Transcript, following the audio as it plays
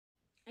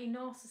A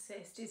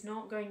narcissist is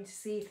not going to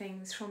see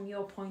things from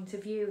your point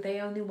of view. They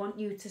only want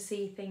you to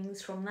see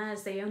things from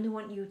theirs. They only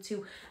want you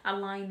to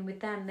align with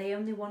them. They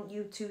only want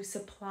you to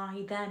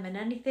supply them. And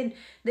anything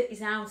that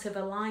is out of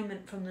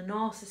alignment from the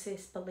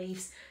narcissist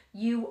beliefs,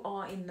 you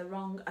are in the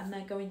wrong, and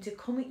they're going to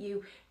come at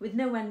you with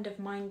no end of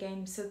mind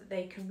games so that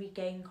they can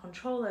regain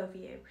control over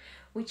you.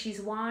 Which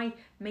is why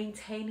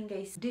maintaining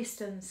a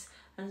distance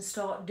and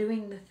start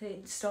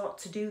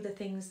to do the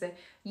things that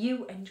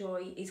you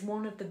enjoy is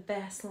one of the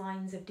best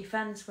lines of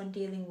defense when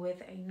dealing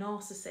with a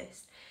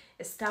narcissist.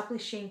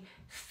 Establishing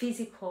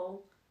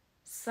physical,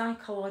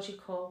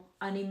 psychological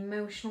and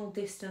emotional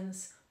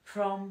distance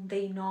from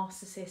the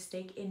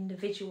narcissistic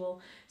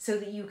individual so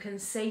that you can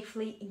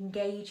safely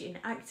engage in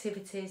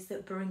activities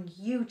that bring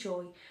you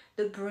joy,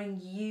 that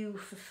bring you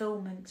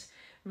fulfillment,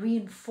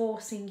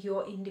 reinforcing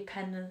your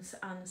independence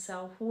and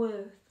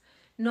self-worth.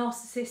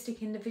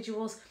 Narcissistic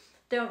individuals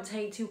don't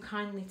take too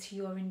kindly to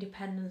your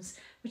independence,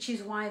 which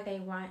is why they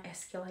might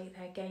escalate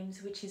their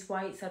games, which is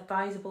why it's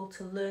advisable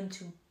to learn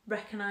to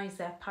recognise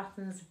their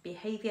patterns of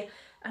behaviour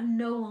and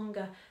no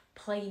longer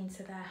play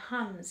into their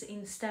hands.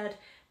 Instead,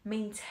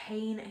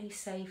 maintain a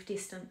safe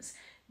distance,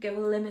 go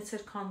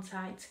limited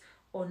contact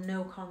or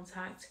no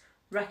contact,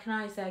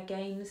 recognise their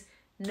games,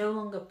 no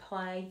longer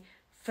play,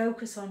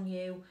 focus on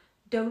you.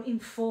 Don't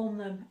inform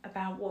them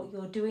about what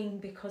you're doing,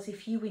 because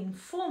if you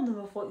inform them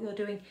of what you're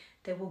doing,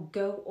 they will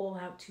go all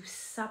out to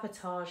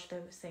sabotage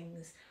those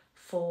things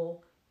for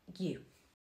you.